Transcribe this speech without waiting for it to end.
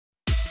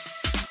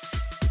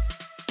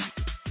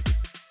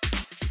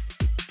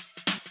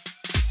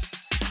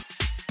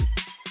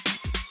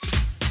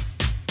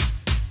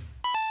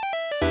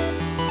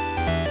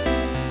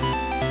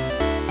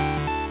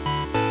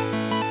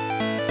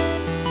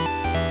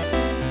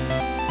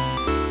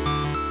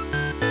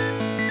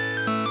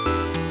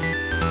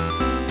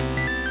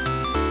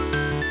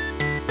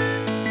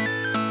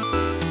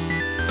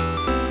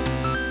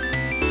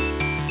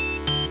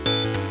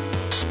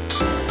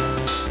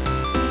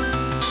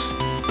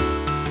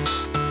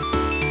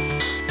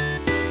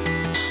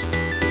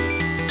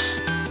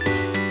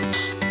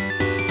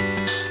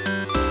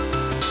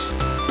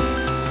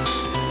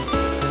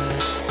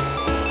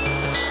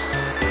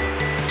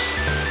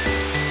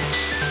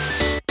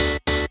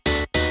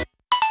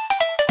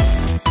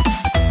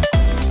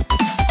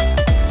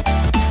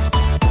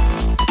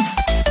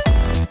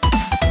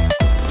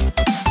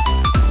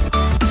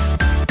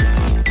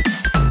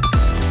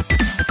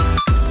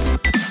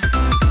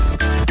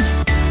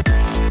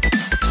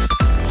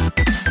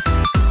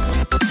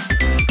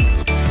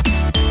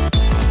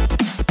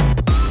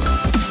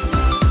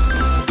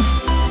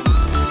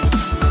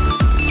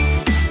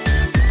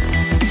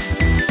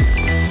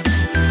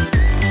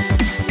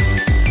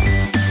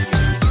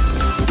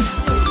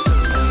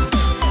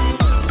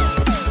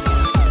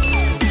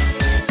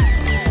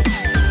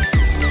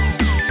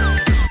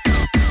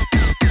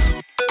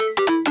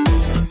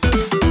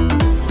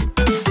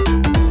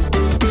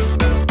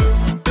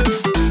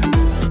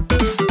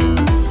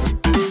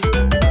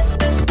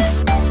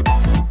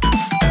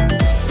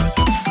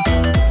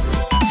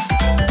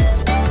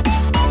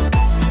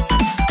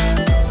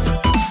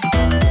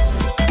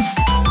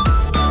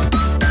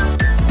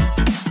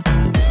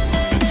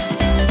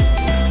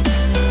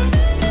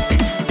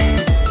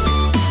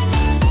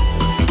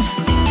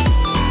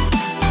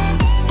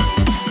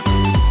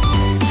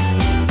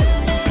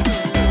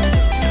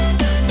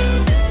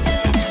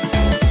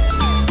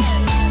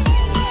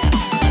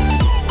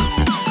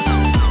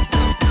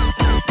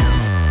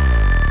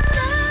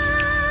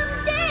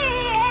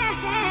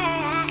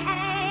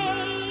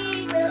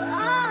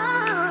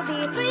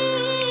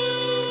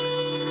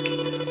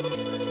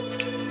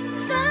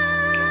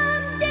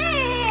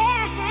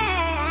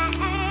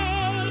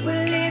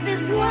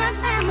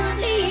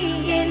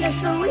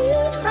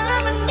sweet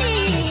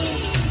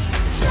harmony.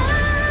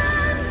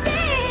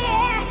 Someday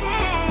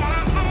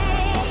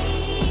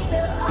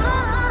we'll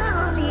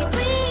all be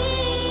free.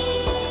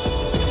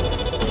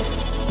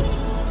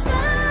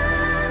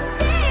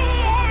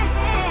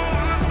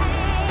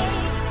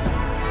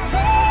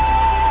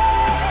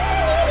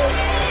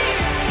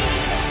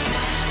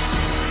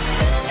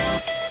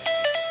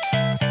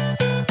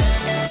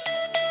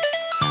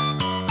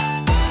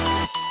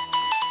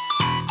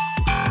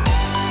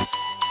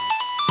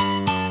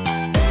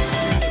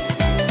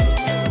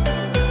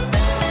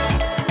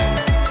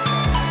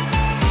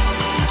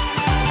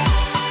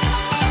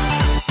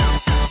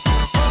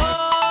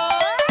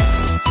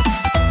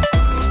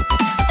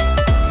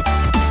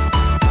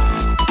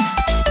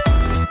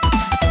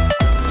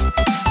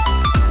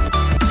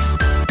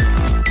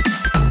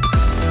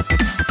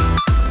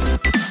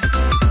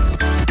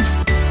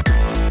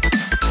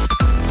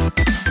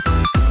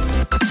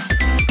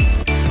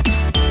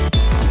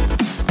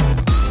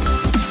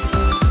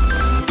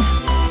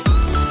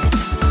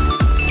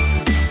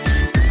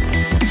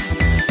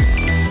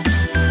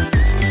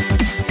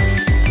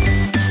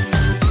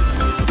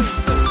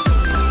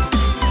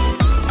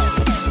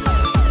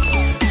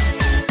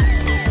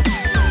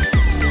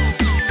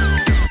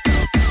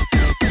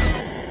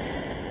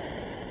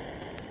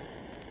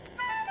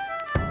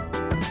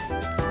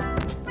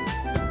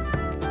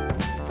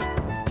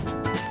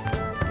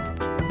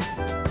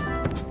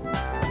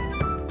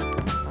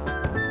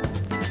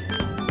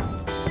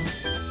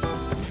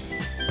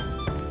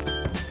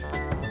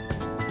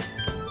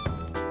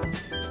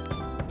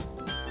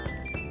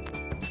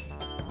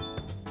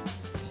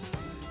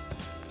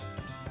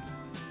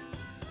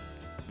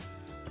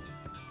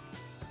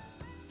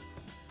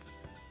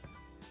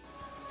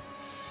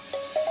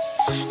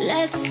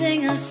 Let's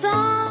sing a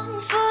song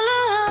full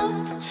of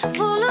hope,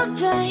 full of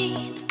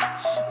pain.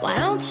 Why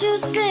don't you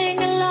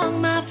sing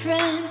along, my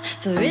friend?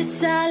 For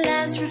it's our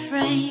last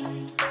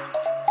refrain.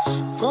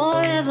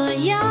 Forever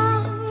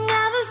young,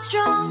 ever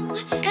strong,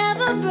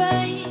 ever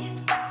brave.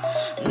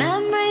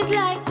 Memories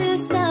like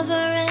this never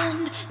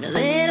end. No,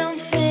 they don't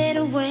fade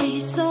away.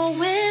 So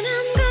when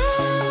I'm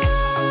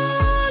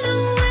gone,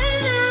 oh,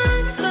 when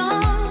I'm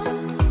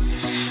gone,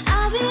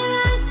 I'll be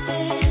right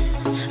there,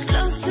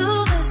 close to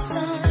the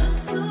sun.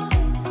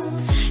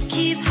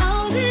 Keep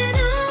holding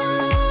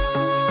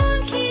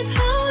on, keep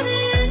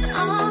holding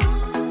on.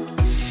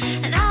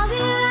 And I'll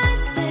be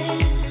right there,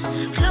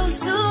 close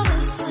to the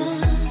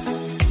sun,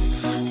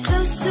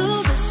 close to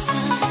the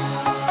sun.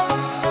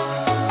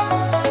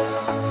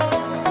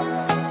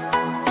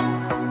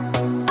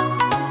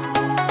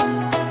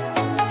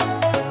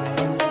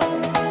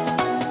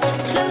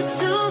 Close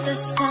to the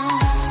sun.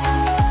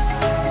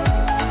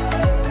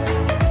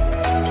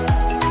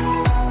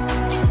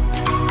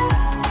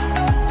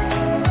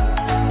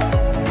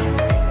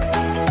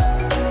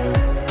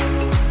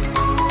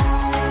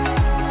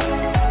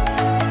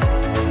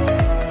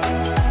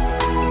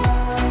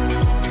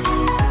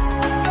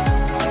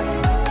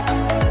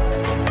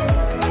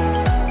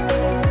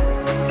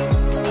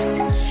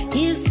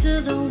 Here's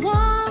to the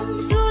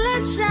ones who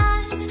let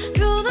shine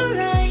through the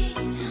rain,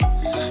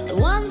 the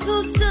ones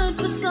who stood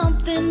for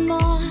something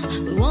more.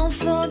 We won't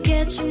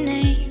forget your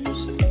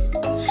names.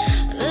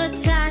 The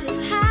tide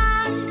is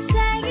high,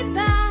 say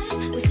goodbye,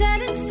 we're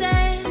setting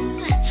sail,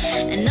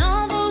 and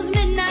all those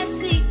midnight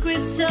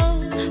secrets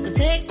told, we'll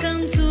take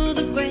them to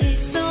the grave.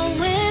 So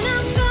when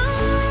I'm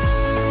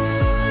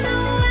gone,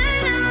 oh,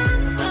 when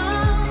I'm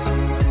gone,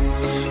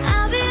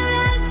 I'll be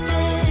right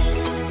there,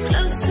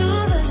 close to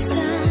the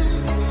sun.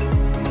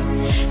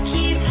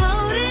 Keep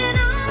holding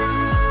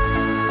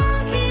on,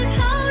 keep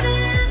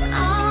holding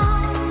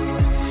on.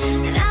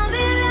 And I'll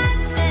be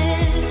right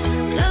there,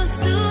 close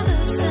to the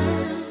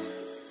sun,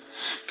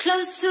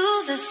 close to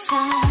the sun. Close to the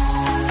sun.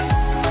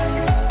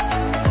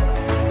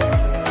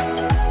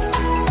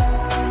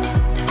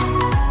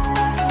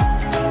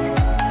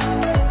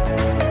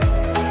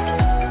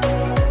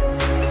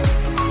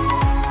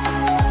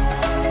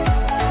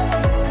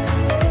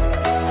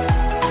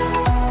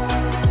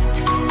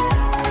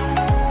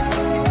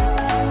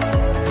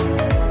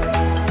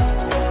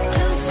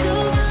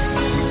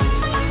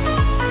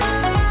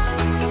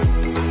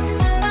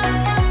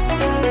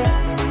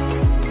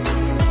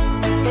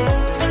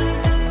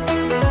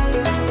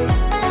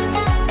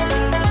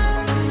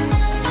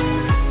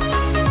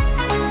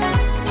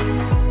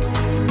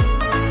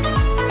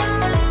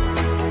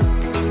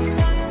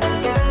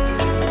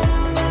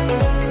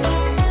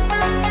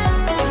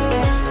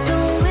 So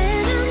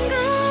when I'm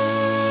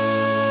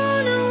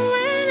gone, oh,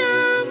 when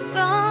I'm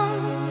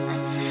gone,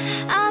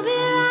 I'll be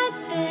right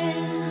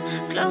there,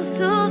 close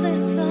to the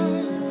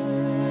sun.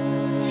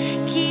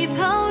 Keep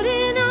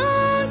holding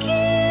on,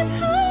 keep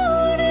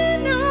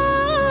holding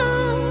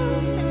on.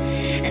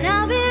 And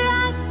I'll be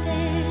right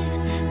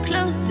there,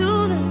 close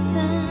to the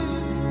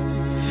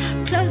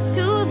sun, close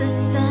to the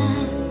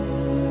sun.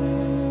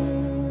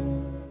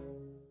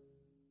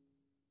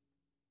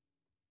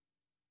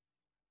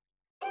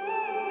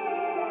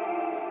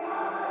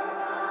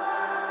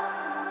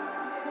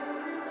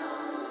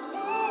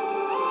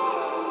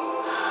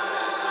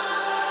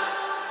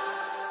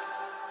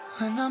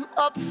 When I'm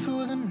up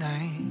through the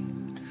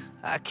night,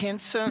 I can't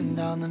turn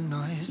down the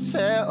noise,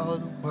 tear all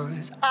the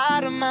words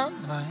out of my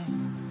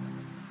mind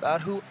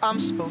about who I'm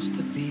supposed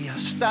to be. I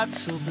start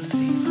to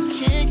believe I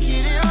can't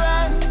get it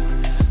right.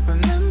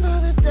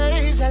 Remember the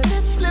days I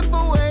let slip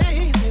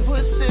away, they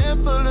were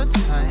simpler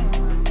times.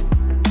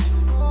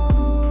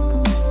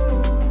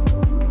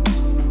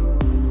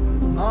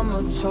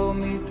 Mama told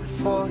me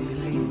before you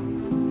leave,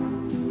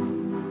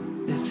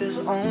 if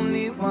there's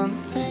only one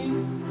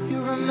thing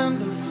you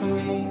remember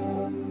from me,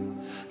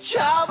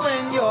 child,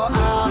 when you're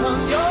out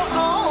on your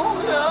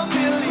own, a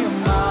million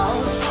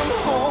miles from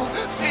home,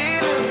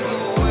 feeling the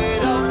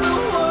weight of the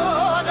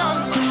world on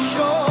your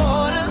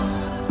shoulders.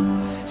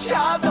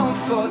 Child, don't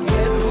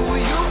forget who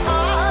you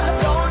are,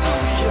 don't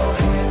lose your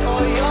head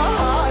or your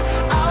heart.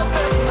 I'll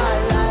bet my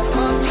life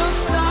on your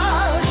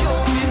stars,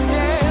 you'll be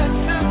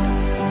dancing,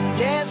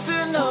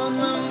 dancing on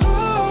the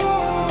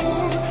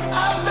moon.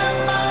 I'll bet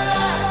my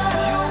life,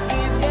 you'll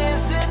be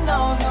dancing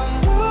on the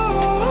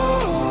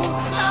moon.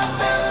 I'll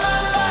bet my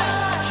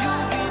life,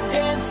 you'll be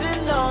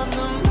dancing on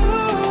the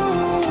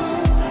moon.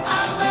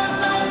 I'll bet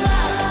my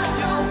life,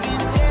 you'll be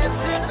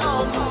dancing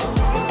on the moon.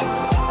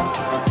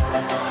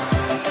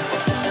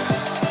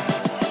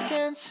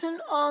 Dancing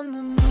on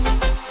the moon.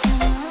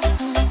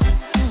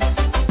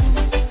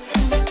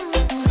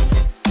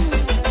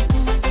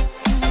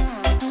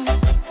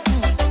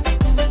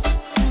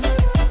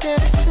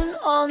 Dancing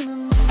on the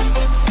moon.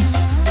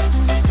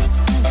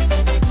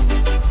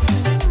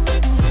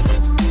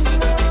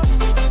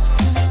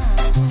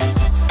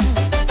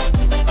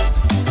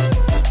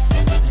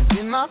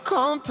 Maybe my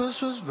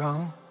compass was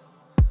wrong,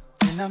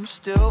 and I'm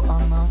still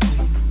on my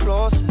way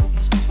closer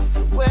to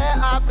where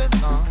I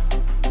belong.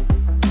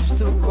 I'm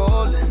still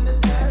rolling the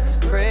dice,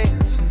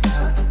 praying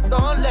sometimes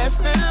don't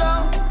last it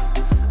long.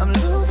 I'm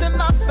losing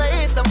my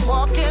faith, I'm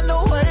walking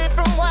away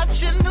from what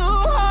you knew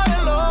all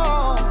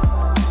along.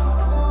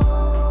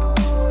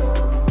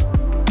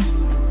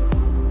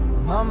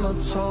 Mama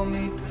told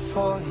me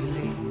before you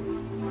leave,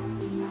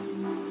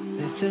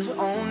 if there's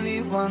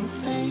only one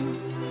thing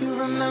you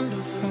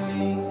remember from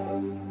me,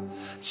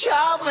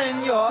 child,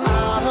 when you're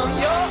out on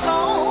your own,